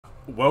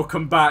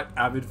Welcome back,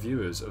 avid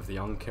viewers of the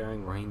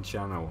Uncaring Rain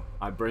channel.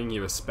 I bring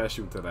you a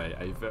special today,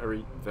 a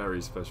very,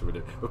 very special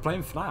video. We're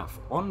playing FNAF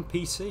on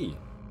PC.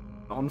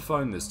 Not on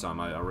phone this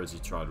time. I already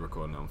tried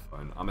recording it on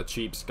phone. I'm a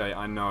cheapskate,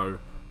 I know.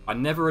 I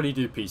never really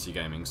do PC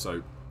gaming,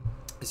 so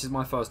this is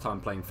my first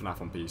time playing FNAF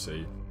on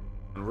PC.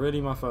 And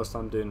really my first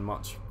time doing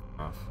much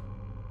FNAF.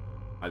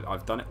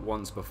 I've done it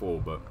once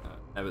before, but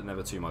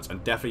never too much.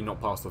 And definitely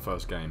not past the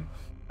first game.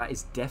 That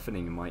is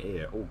deafening in my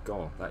ear. Oh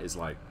god, that is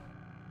like...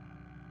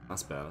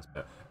 That's better, that's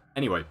better.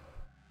 Anyway,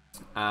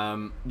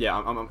 yeah, I'm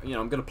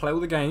gonna play all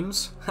the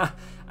games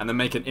and then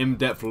make an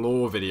in-depth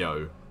lore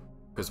video,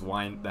 because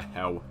why the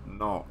hell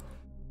not?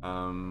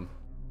 I'm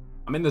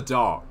in the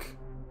dark.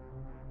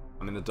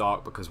 I'm in the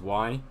dark because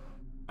why?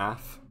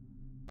 Math,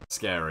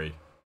 scary.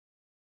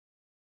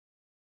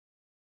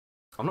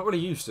 I'm not really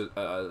used to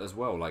as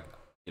well, like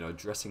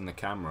addressing the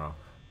camera.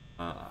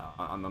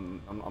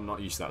 I'm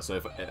not used to that. So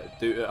if I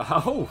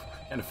oh,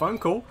 getting a phone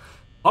call,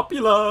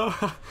 popular.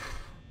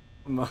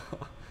 How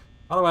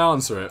do I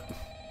answer it?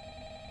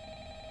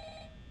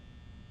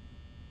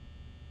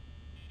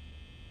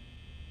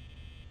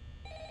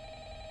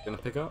 Gonna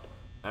pick up?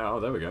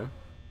 Oh, there we go.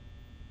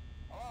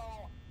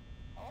 Hello?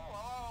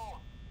 Hello?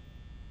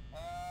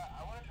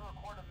 I wanted to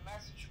record a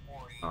message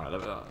for you.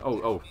 Alright,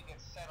 oh.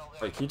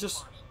 Wait, can you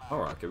just...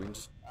 Alright, okay, we can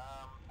just...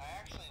 I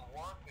actually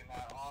worked in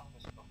that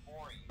office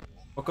before you.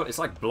 Oh god, it's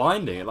like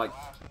blinding. It like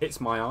hits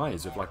my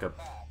eyes with like a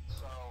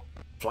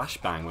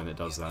flashbang when it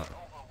does that.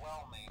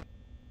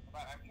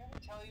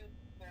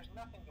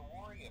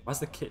 Why's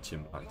the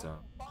kitchen blacked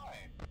out?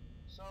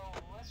 So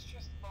let's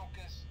just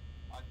focus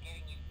on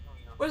getting you through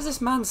your... What is this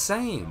man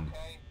saying?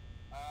 Okay,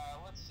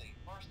 let's see.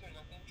 First, there's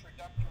an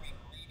introductory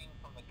greeting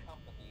from the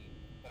company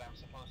that I'm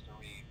supposed to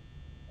read.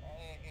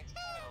 It's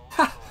kind of a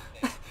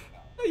little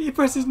thing, He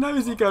presses his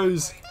nose, he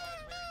goes.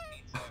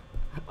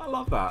 I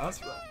love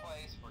that.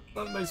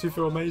 That makes me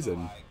feel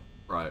amazing.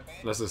 Right,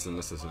 let's listen,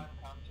 let's listen. I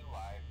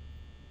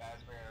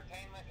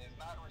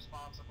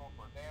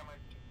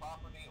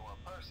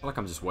feel like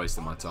I'm just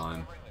wasting my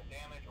time.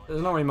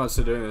 There's not really much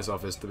to do in this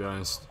office, to be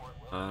honest.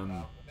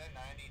 In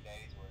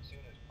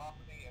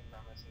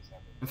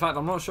fact,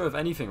 I'm not sure if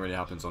anything really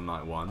happens on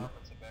night one.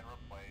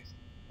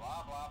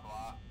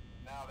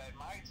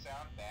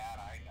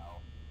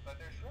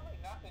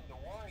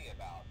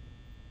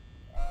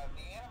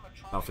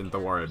 Nothing to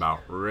worry about.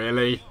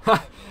 Really?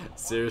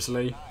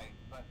 Seriously?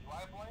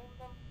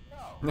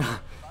 I'm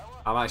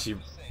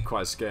actually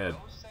quite scared.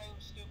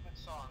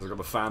 I've got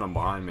the fan on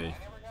behind me.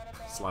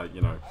 It's like,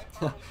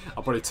 I'll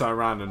probably turn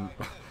around and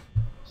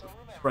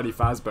Freddy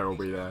Fazbear will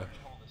be there.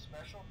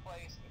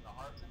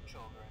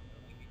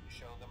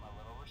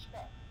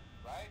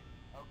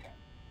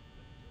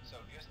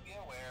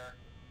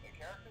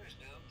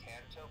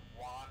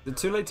 Is it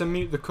too late to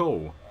mute the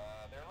call?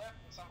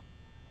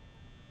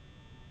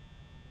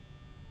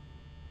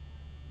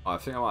 Oh, I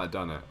think I might have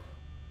done it.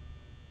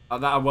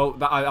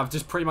 I've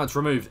just pretty much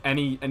removed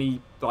any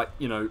like,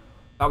 that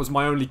was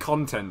my only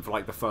content for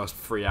like the first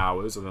 3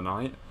 hours of the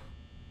night.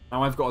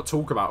 Now I've got to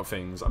talk about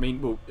things. I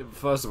mean, well,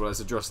 first of all, let's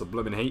address the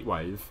blooming heat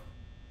wave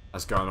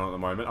that's going on at the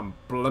moment. I'm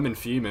blooming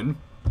fuming.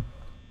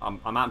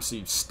 I'm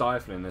absolutely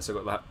stifling this. I've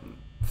got that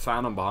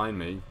fan on behind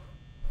me.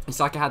 It's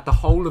like I had the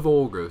whole of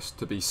August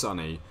to be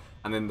sunny,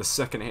 and then the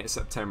second it hits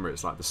September,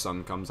 it's like the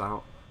sun comes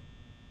out.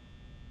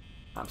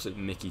 Absolute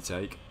Mickey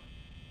take.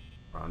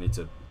 Right, I need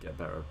to get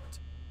better.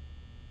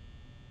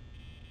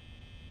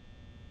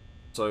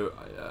 So,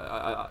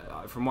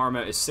 from where I'm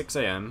at, it's 6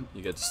 AM.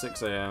 You get to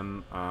 6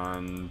 AM,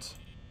 and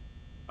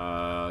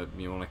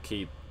you want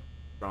to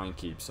try and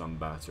keep some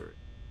battery.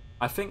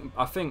 I think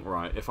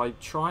right, if I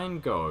try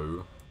and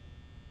go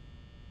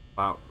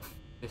about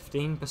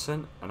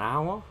 15% an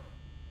hour,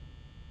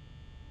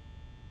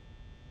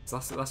 so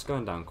that's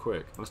going down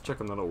quick. Let's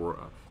check on the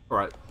little.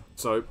 Alright,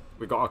 so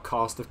we got a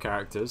cast of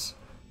characters.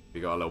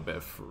 We got a little bit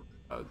of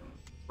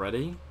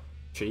Freddy,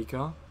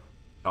 Chica,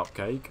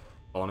 Cupcake,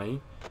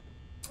 Bonnie.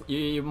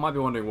 You might be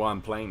wondering why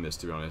I'm playing this,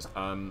 to be honest.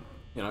 A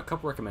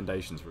couple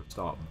recommendations for a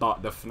start,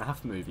 but the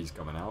FNAF movie's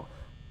coming out,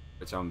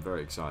 which I'm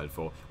very excited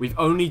for. We've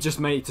only just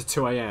made it to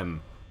 2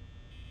 AM.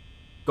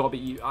 Gotta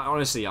be,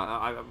 honestly,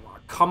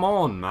 come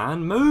on,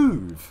 man,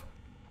 move!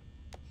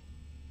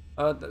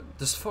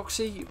 Does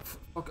Foxy...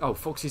 Oh,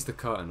 Foxy's the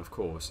curtain, of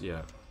course,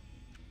 yeah.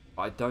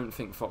 But I don't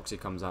think Foxy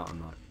comes out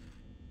on that.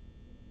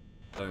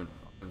 I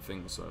don't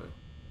think so.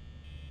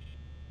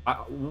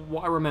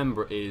 What I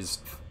remember is...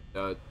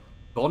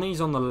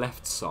 Bonnie's on the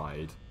left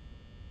side,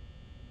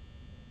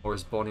 or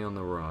is Bonnie on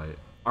the right?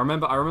 I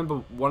remember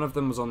one of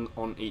them was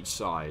on each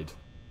side.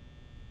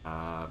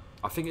 I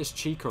think it's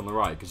Chica on the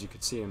right because you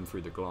could see him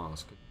through the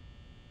glass. I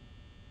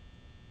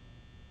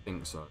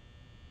think so.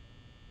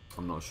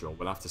 I'm not sure.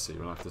 We'll have to see.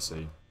 We'll have to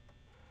see.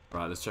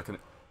 Right, let's check on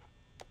it.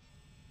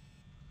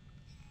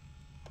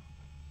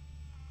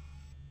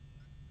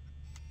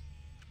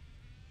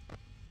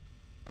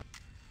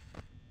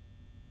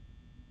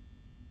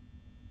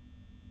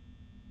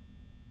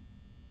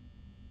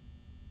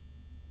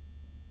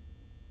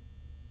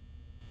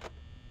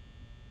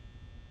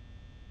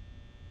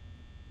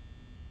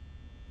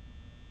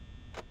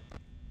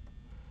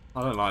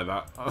 I don't like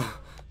that.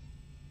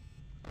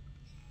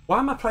 Why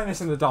am I playing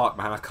this in the dark,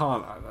 man? I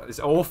can't. It's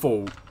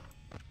awful.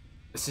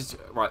 This is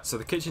right. So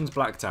the kitchen's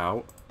blacked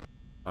out.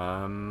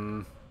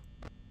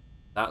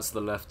 That's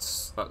the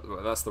left.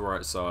 That's the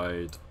right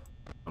side.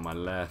 On my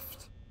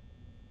left.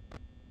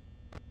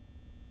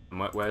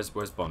 And where's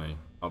Bonnie?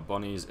 Oh,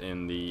 Bonnie's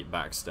in the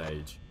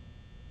backstage.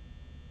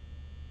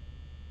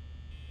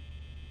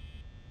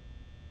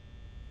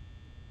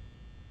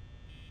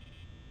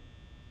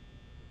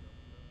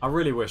 I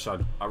really wish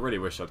I'd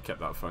kept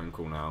that phone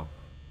call now.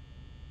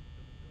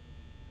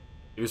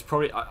 He was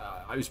probably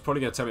I was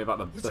probably gonna tell me about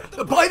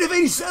the Bite of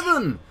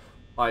 87,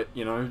 like,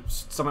 you know,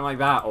 something like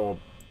that, or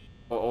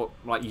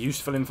like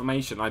useful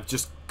information. I've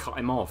just cut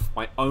him off.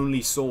 My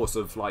only source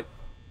of like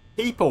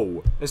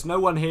people. There's no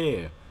one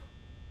here.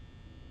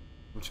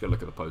 I'm just gonna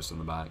look at the post on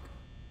the back.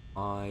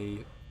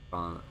 I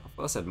thought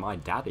I said my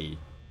daddy.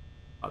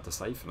 I had to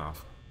say FNAF.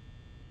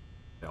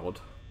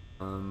 Odd.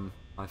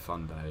 My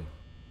fun day.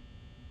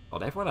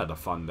 God, everyone had a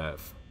fun day at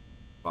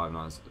Five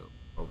Nights.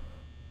 Oh,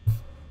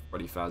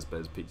 Freddy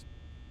Fazbear's Pizza.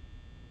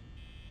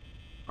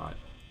 Right.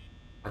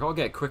 I gotta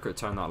get quicker at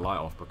turning that light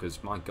off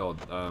because, my god,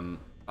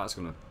 that's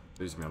gonna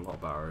lose me a lot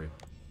of battery.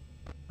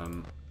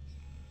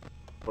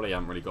 Probably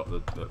haven't really got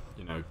the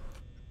you know,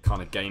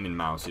 kind of gaming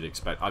mouse you'd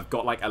expect. I've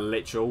got like a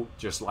literal,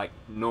 just like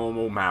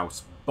normal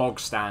mouse, bog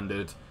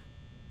standard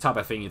type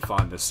of thing you'd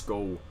find in the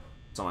school,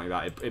 something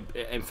like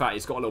that. In fact,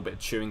 it's got a little bit of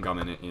chewing gum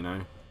in it, you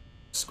know.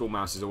 School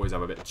mouses always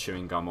have a bit of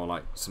chewing gum or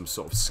like some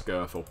sort of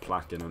scurf or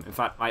plaque in them. In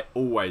fact, I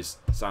always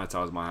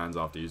sanitize my hands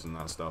after using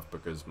that stuff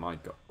because, my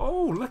god.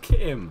 Oh, look at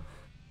him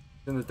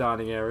in the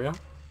dining area.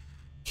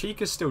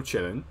 Chica's still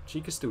chilling.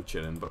 Chica's still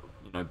chilling, but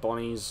you know,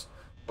 Bonnie's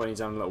having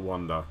a little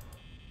wander.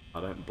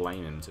 I don't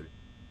blame him to.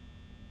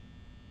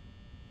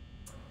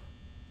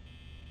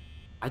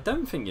 I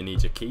don't think you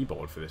need your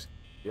keyboard for this.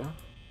 Yeah.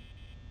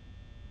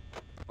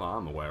 Well,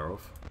 I'm aware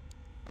of.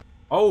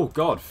 Oh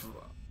god.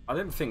 I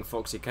didn't think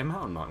Foxy came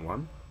out on night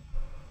 1.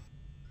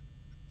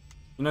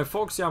 You know,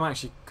 Foxy I'm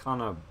actually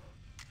kind of...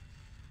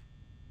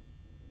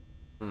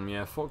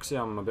 yeah, Foxy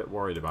I'm a bit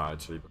worried about,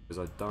 actually, because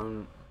I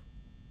don't...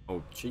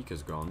 Oh,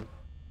 Chica's gone.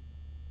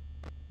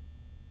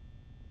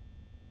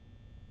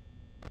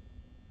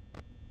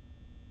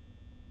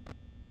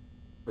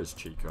 Where's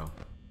Chica?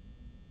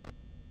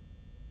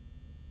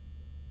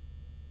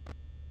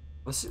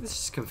 This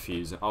is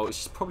confusing. Oh,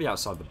 she's probably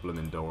outside the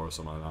blooming door or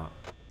something like that.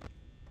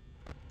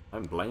 I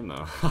don't blame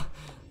her.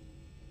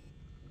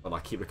 But I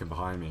keep looking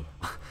behind me.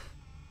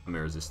 I'm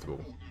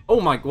irresistible.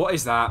 Oh my, what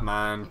is that,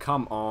 man?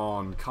 Come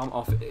on, come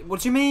off.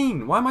 What do you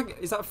mean? Why am I,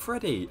 is that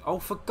Freddy? Oh,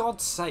 for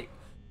God's sake.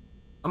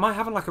 Am I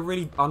having like a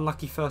really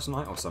unlucky first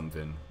night or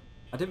something?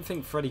 I didn't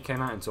think Freddy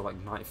came out until like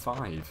night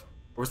 5.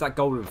 Or is that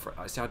Golden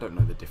Freddy? See, I don't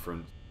know the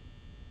difference.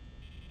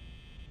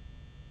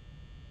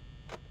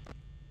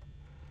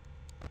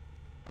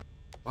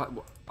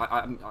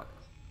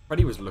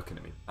 Freddy was looking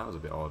at me. That was a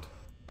bit odd.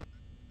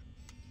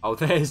 Oh,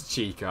 there's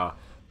Chica.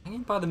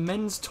 Hanging by the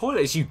men's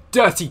toilets, you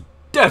dirty,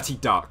 dirty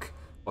duck.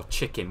 Or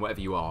chicken, whatever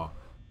you are.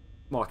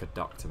 More like a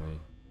duck to me.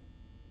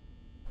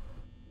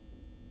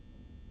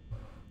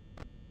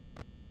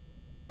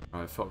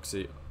 Alright,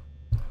 Foxy.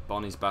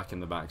 Bonnie's back in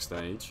the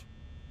backstage.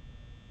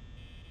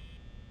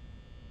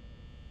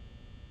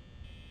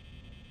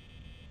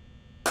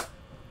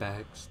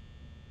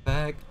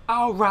 Bag.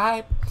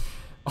 Alright.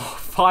 Oh,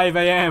 5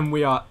 AM.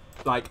 We are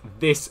like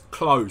this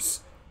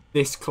close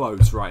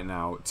right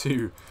now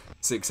to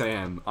 6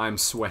 AM. I'm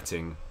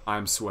sweating.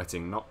 I'm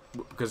sweating. Not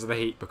because of the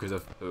heat, because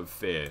of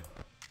fear.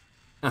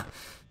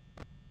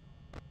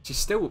 She's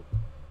still...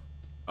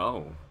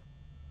 Oh.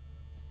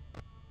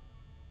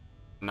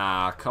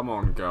 Nah, come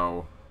on,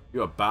 girl.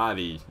 You're a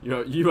baddie.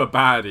 You're a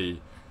baddie.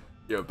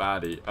 You're a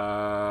baddie.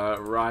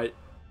 Right.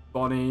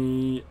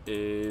 Bonnie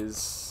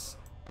is...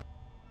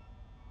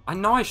 I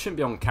know I shouldn't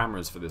be on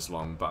cameras for this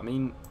long, but I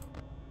mean...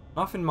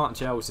 Nothing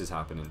much else is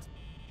happening.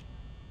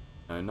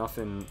 No,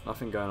 nothing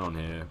going on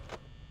here.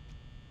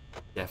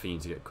 Definitely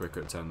need to get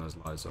quicker at turning those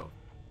lights off.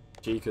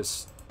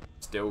 Chica's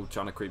still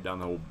trying to creep down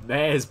the hall.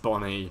 There's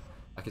Bonnie.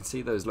 I can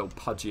see those little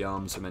pudgy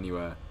arms from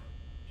anywhere.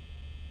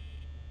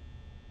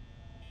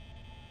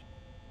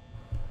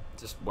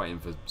 Just waiting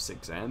for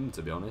 6 AM,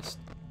 to be honest.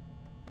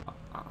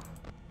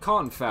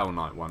 Can't fail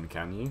night 1,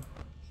 can you?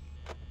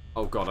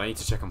 Oh god, I need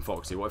to check on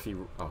Foxy. What if he...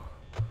 Oh.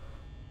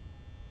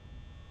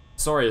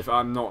 Sorry if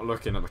I'm not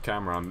looking at the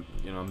camera.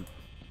 I'm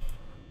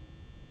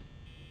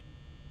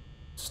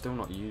still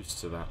not used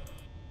to that.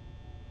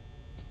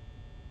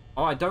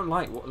 Oh, I don't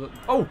like what...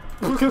 Oh!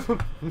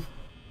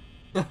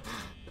 No,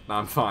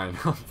 I'm fine.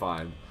 I'm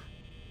fine.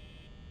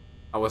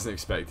 I wasn't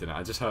expecting it.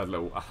 I just heard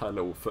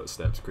little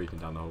footsteps creeping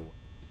down the hall.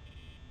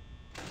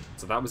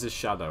 So that was his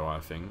shadow, I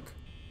think.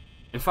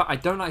 In fact, I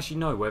don't actually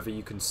know whether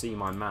you can see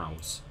my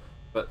mouse,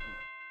 but...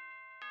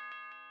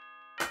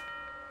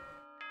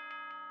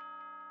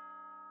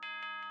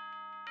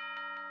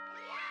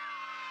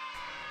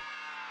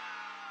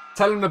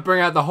 Tell him to bring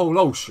out the whole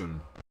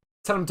ocean.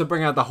 Tell him to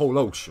bring out the whole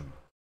ocean.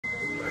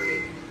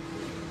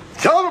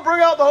 Tell him to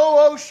bring out the whole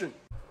ocean.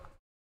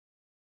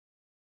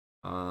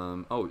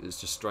 Oh, it's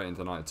just straight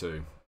into night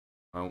 2.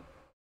 Well,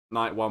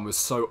 night 1 was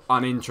so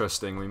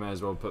uninteresting, we may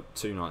as well put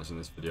 2 nights in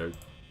this video.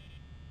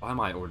 I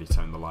might already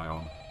turn the light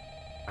on.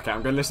 Okay,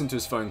 I'm going to listen to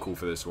his phone call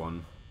for this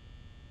one.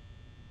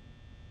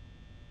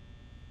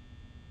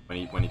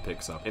 When he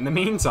picks up. In the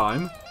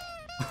meantime...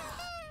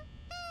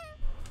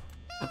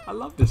 I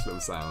love this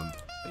little sound.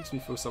 Makes me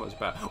feel so much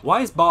better.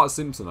 Why is Bart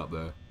Simpson up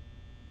there?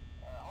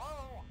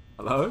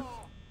 Hello?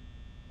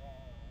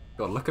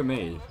 God, look at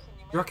me.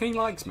 You reckon he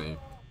likes me?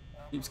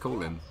 Keeps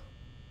calling.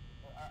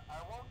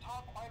 I won't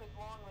talk quite as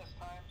long this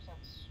time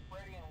since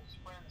Freddy and his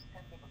friends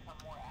tend to become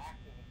more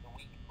active as the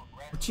week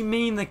progresses. What do you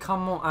mean they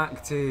come more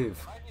active?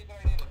 It might be a good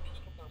idea to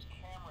peek at those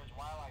cameras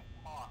while I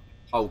talk.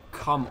 Oh,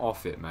 come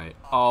off it, mate.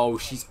 Oh,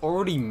 she's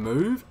already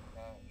moved?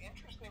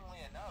 Interestingly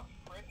enough,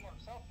 Freddy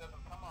himself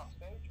doesn't come off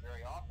stage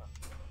very often.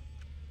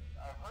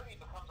 I've heard he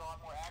becomes a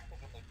lot more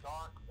active in the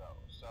dark, though.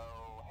 So,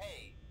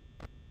 hey,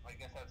 I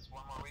guess that's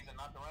one more reason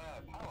not to run out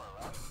of power,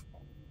 right?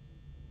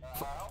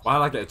 Why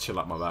did I get a chill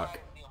up my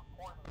back?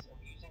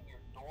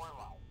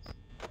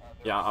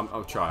 Yeah,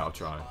 I'll try.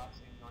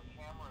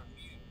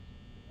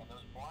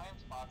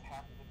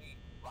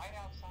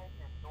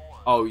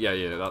 Oh,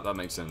 yeah, that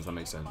makes sense, Well,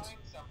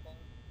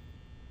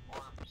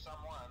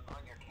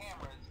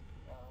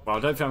 I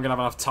don't think I'm going to have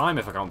enough time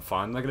if I can't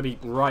find them. They're going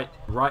to be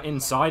right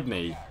inside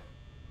me.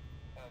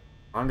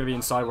 I'm going to be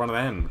inside one of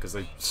them, because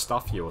they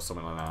stuff you or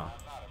something like that.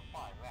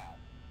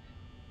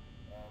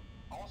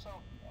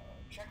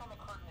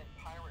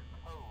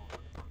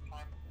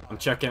 I'm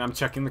checking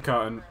the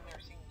curtain.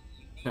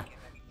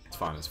 It's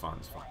fine.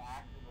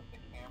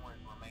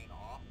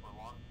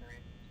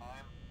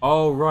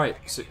 Oh, right.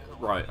 So,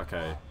 right,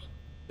 okay.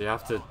 You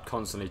have to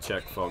constantly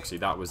check, Foxy.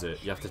 That was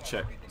it. You have to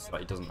check so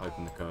that he doesn't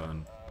open the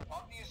curtain.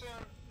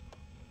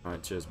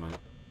 Alright, cheers, mate.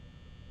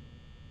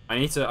 I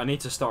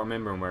need to start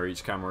remembering where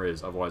each camera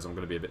is, otherwise I'm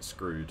going to be a bit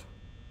screwed.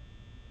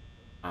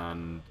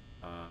 And,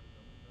 I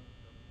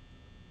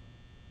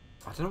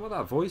don't know what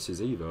that voice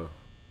is either.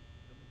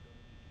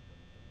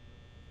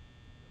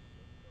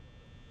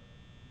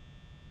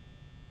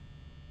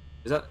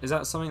 Is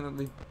that something that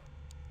they...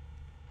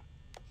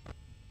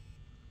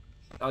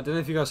 I don't know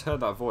if you guys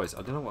heard that voice.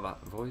 I don't know what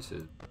that voice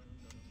is.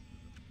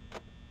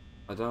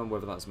 I don't know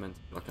whether that's meant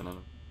to be like an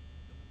animal.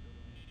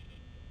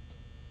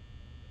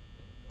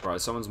 Right,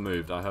 someone's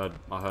moved. I heard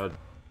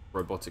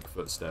robotic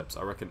footsteps.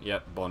 I reckon,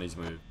 yep, Bonnie's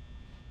moved.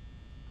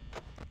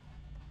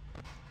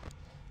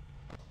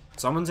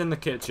 Someone's in the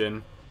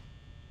kitchen.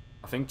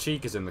 I think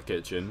Chica's in the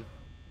kitchen.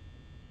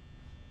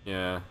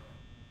 Yeah.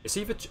 I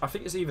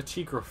think it's either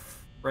Chica or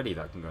Freddy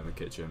that can go in the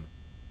kitchen.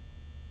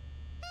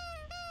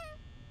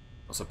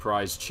 A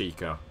surprise,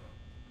 Chica.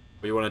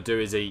 What you want to do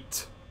is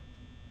eat.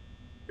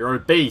 You're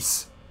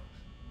obese.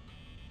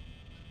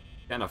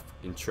 Get on a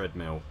fucking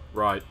treadmill.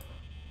 Right.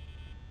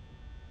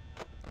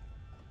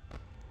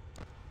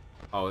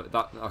 Oh,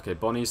 okay,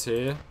 Bonnie's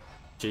here.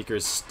 Chica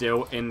is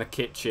still in the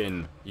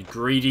kitchen. You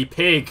greedy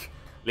pig.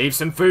 Leave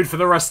some food for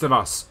the rest of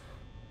us.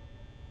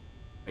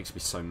 Makes me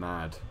so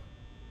mad.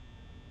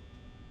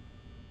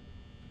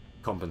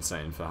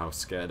 Compensating for how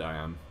scared I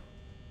am.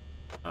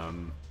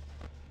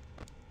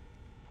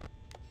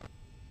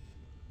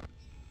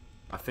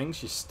 I think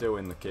she's still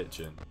in the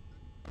kitchen.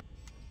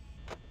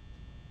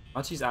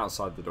 And she's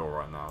outside the door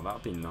right now.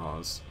 That'd be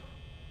Nas.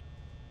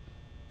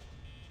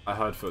 I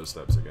heard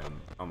footsteps again.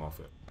 I'm off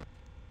it.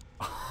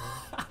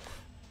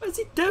 What is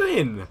he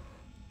doing?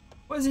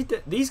 What is he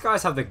doing? These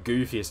guys have the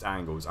goofiest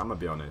angles, I'm gonna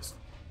be honest.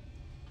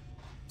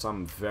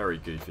 Some very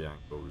goofy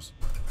angles.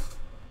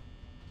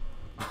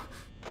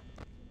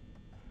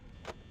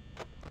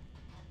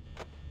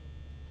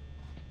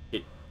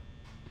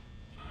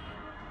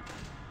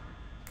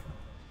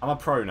 I'm a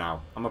pro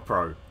now. I'm a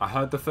pro. I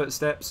heard the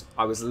footsteps,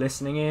 I was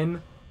listening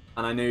in,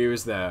 and I knew he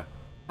was there.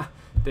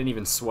 Didn't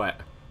even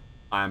sweat.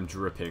 I am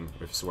dripping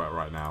with sweat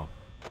right now.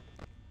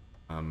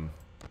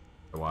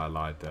 Why I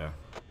lied there.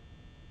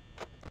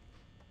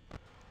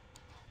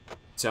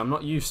 See, I'm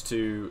not used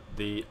to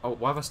the... Oh,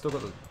 why have I still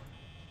got the...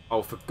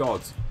 Oh, for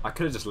God. I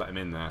could have just let him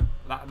in there.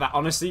 That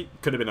honestly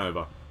could have been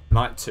over.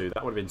 Night 2.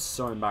 That would have been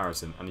so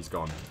embarrassing. And he's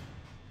gone.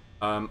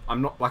 I'm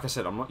not... Like I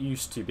said, I'm not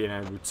used to being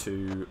able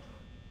to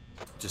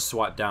just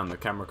swipe down, the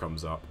camera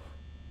comes up.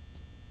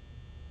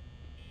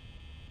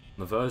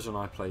 The version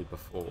I played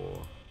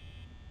before,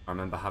 I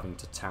remember having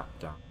to tap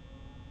down.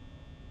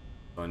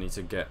 So I need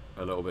to get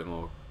a little bit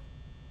more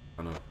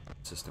kind of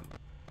system.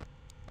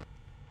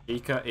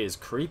 Chica is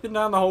creeping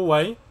down the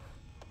hallway.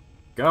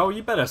 Girl,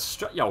 you better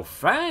strut your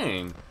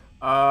fang.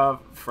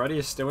 Freddy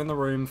is still in the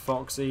room.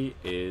 Foxy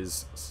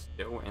is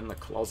still in the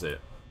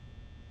closet.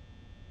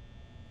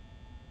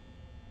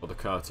 Or the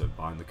curtain,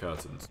 behind the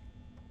curtains.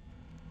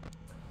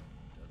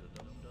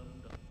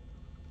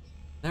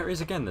 There it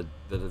is again, the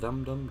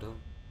dum dum dum.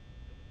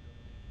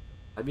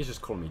 Maybe he's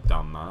just calling me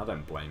dumb, man. I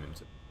don't blame him.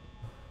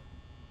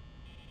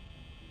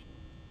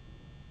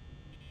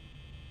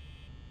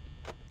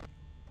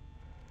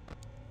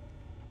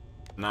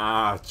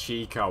 Nah,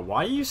 Chica,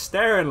 why are you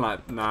staring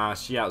like... Nah,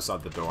 she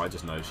outside the door. I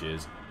just know she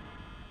is.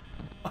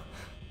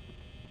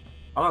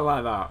 I don't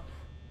like that.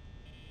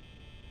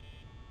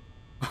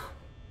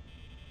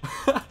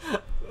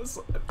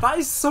 That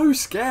is so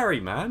scary,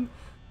 man.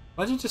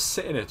 Imagine just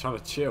sitting here trying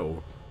to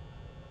chill.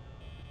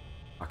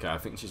 Okay, I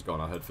think she's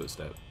gone. I heard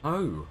footsteps.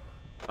 Oh,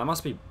 that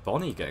must be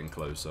Bonnie getting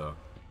closer.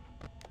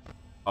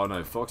 Oh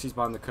no, Foxy's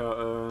behind the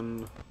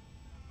curtain.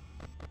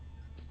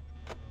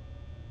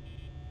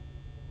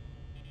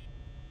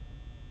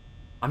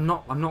 I'm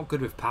not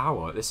good with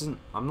power.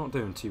 I'm not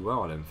doing too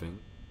well, I don't think.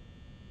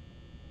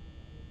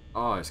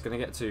 Oh, it's gonna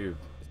get to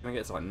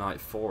like night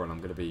 4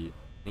 and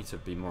need to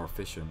be more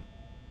efficient.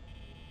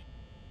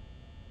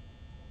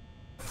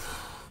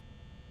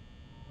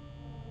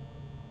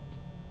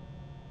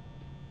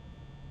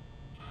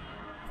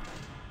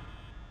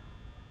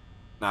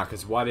 Nah,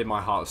 because why did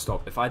my heart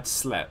stop? If I'd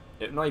slept,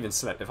 not even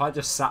slept, if I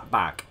just sat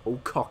back,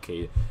 all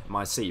cocky, in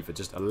my seat for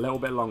just a little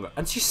bit longer,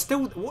 and she's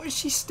still, what is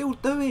she still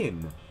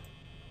doing?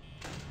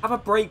 Have a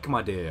break,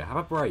 my dear, have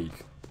a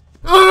break.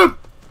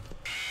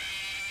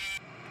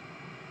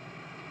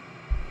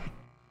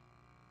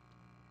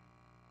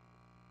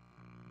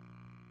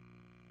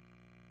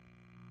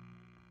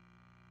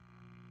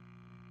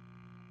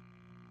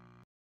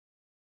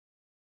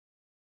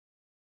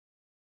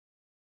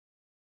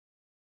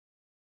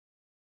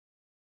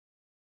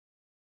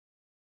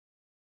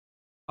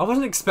 I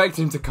wasn't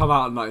expecting him to come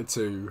out at night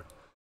 2.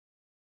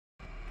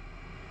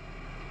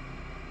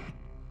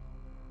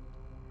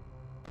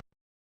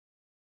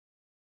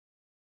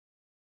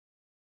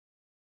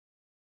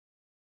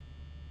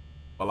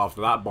 Well,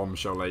 after that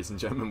bombshell, ladies and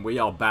gentlemen, we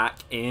are back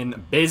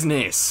in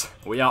business.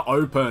 We are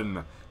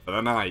open for the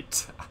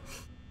night.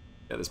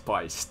 Get this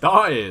party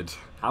started.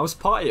 House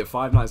party at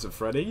Five Nights at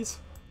Freddy's?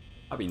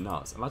 That'd be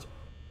nuts. Imagine.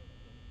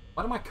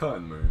 Why did my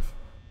curtain move?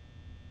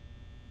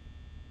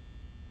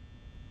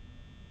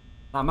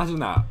 Now imagine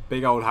that.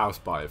 Big old house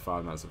party at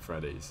Five Nights at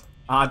Freddy's.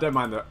 Ah, don't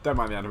mind the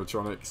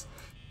animatronics.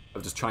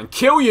 I'll just try and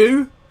kill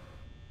you!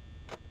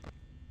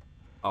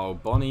 Oh,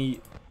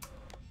 Bonnie.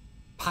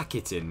 Pack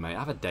it in, mate.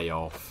 Have a day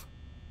off.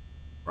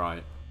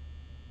 Right.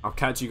 I'll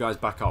catch you guys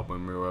back up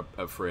when we're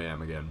at 3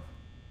 AM again.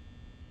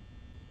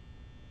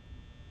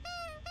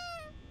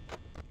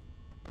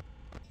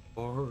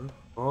 Oh.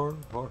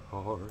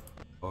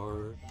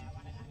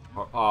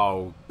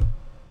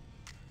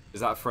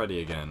 Is that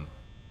Freddy again?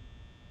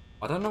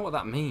 I don't know what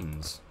that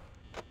means.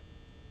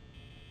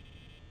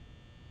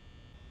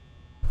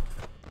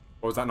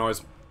 What was that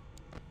noise?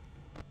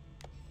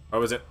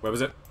 Where was it? Where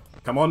was it?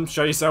 Come on,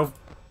 show yourself.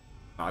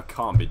 No, I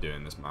can't be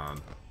doing this, man.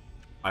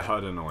 I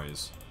heard a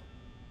noise.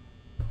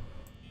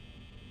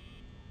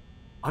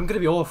 I'm gonna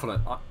be awful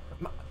at.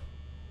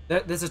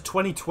 There's a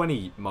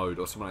 2020 mode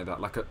or something like that,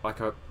 like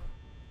a.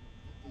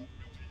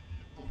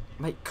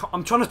 Mate,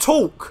 I'm trying to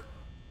talk.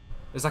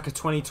 There's like a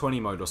 2020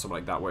 mode or something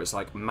like that where it's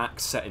like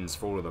max settings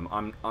for all of them.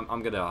 I'm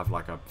gonna have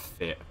like a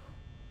fit.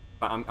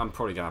 But I'm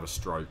probably gonna have a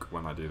stroke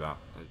when I do that.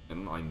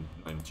 I'm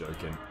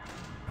joking.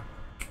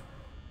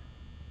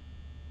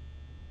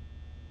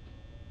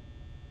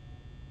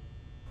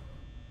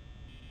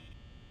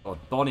 God,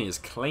 Bonnie is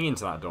clinging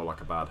to that door like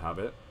a bad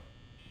habit.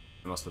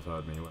 He must have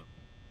heard me.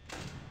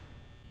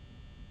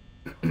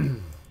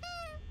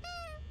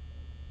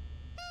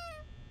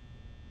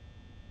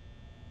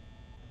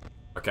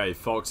 Okay,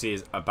 Foxy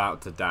is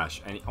about to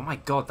dash. Oh my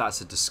god,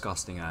 that's a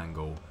disgusting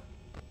angle.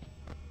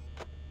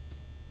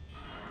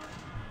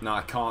 No,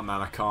 I can't,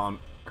 man. I can't.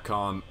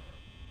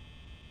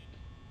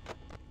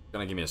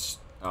 Gonna give me a.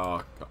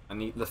 Oh, god.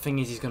 And the thing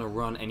is, he's gonna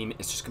run any.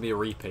 It's just gonna be a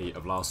repeat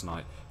of last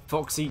night.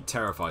 Foxy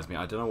terrifies me.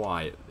 I don't know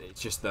why.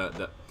 It's just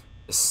the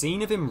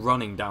scene of him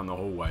running down the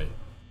hallway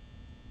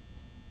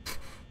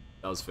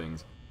does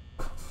things.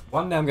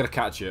 One day I'm gonna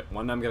catch it.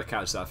 One day I'm gonna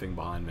catch that thing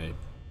behind me.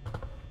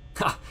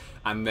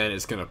 And then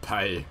it's gonna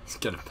pay. It's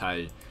gonna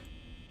pay.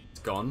 It's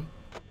gone.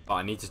 But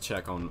I need to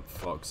check on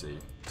Foxy.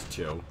 Just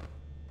chill.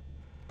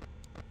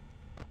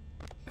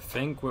 I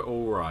think we're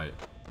alright.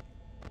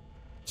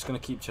 Just gonna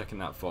keep checking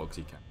that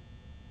Foxy cam.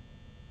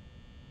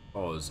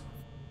 Pause.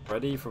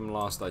 Freddy, from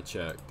last I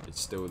checked, it's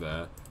still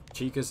there.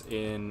 Chica's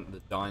in the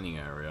dining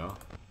area.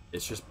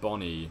 It's just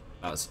Bonnie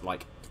that's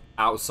like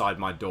outside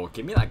my door.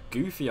 Give me that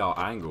goofy art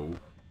angle.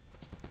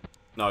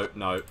 No,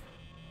 no.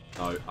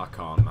 No, I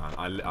can't,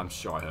 man. I'm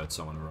sure I heard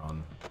someone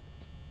run.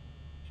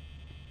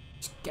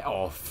 Just get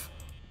off.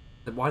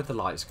 Why did the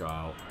lights go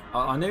out?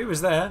 I knew it was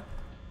there.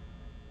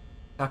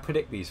 I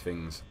predict these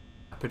things.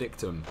 I predict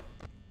them.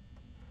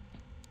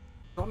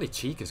 Probably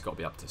Chica's got to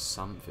be up to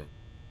something.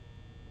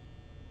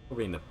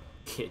 Probably in the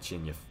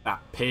kitchen, you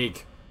fat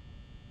pig.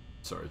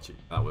 Sorry, Chica.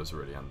 That was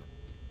really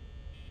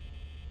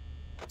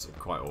It's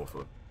quite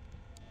awful.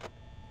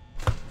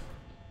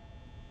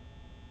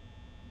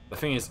 The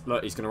thing is,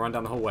 look, he's going to run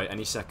down the hallway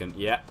any second.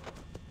 Yeah.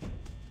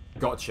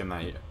 Gotcha,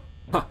 mate.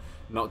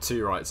 Not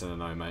 2 rights in a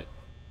no, mate.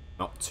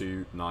 Not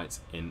 2 nights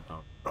in a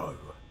row.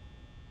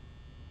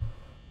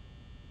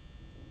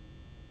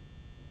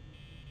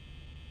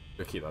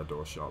 We'll keep that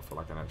door shut for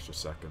like an extra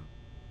second.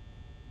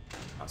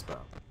 That's better.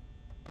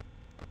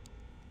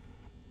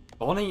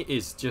 Bonnie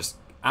is just...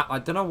 I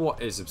don't know what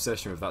his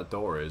obsession with that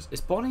door is.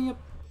 Is Bonnie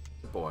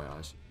A boy,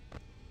 actually.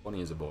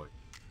 Bonnie is a boy.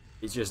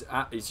 He's just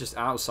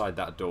outside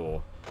that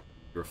door.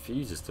 He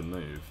refuses to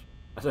move.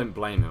 I don't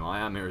blame him. I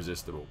am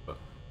irresistible, but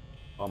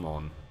come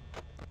on.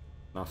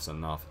 Enough's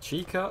enough.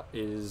 Chica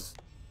is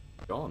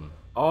gone.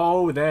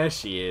 Oh, there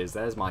she is.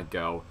 There's my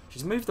girl.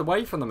 She's moved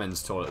away from the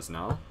men's toilets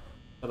now.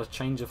 Had a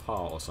change of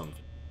heart or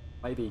something.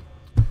 Maybe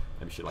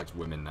she likes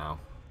women now.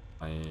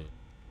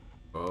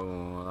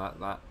 Oh,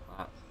 that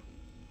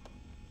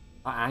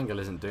angle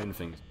isn't doing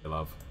things,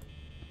 love.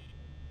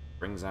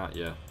 Brings out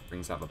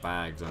the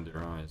bags under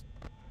your eyes.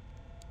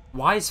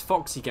 Why is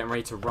Foxy getting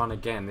ready to run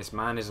again? This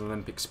man is an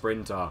Olympic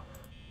sprinter.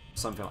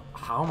 Something like,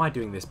 how am I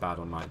doing this bad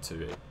on night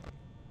 2?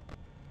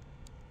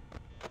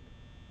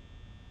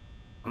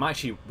 I'm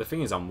actually, the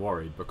thing is I'm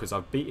worried because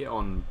I've beat it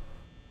on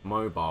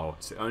mobile.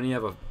 It's the only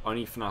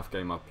FNAF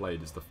game I've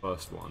played is the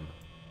first one.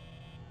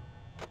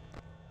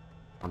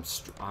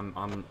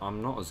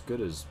 I'm not as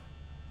good as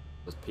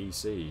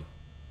PC.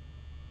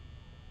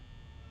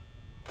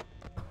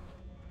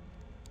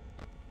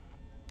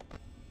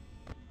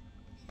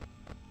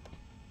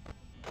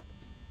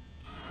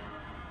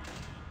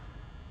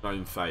 Not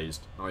even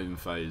phased. Not even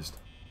phased.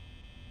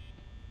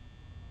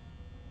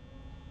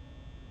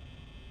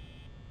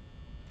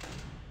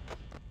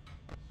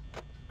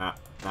 Nah,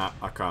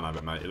 I can't have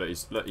it, mate.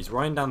 Look, he's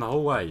running down the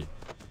hallway.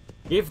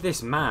 Give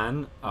this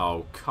man...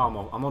 Oh, come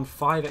on. I'm on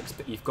 5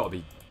 XP. You've got to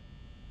be...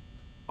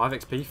 5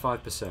 XP,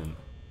 5%.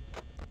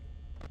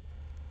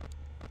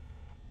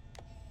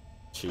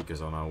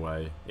 Chica's on our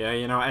way. Yeah,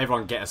 you know,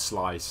 everyone get a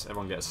slice.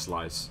 Everyone get a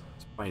slice.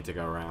 There's plenty to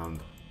go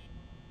around.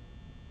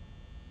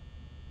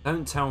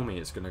 Don't tell me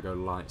it's going to go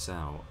lights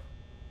out.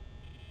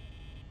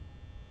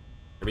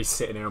 I'll be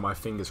sitting here with my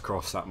fingers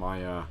crossed that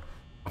my,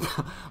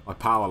 my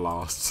power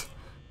lasts.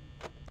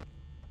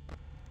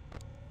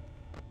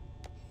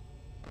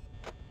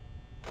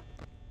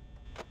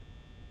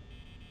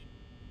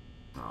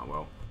 Oh,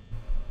 well.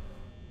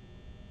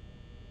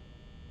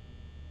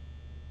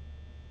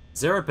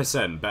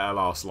 0% better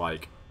last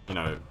like, you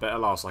know, better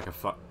last like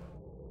a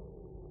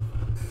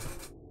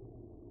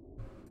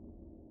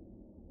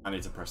I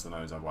need to press the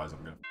nose, otherwise I'm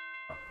gonna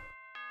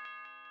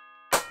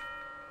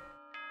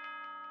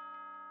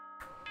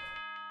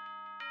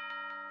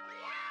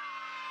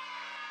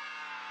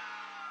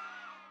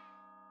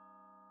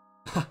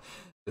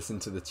listen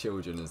to the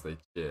children as they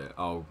cheer.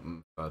 Oh,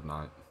 third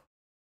night.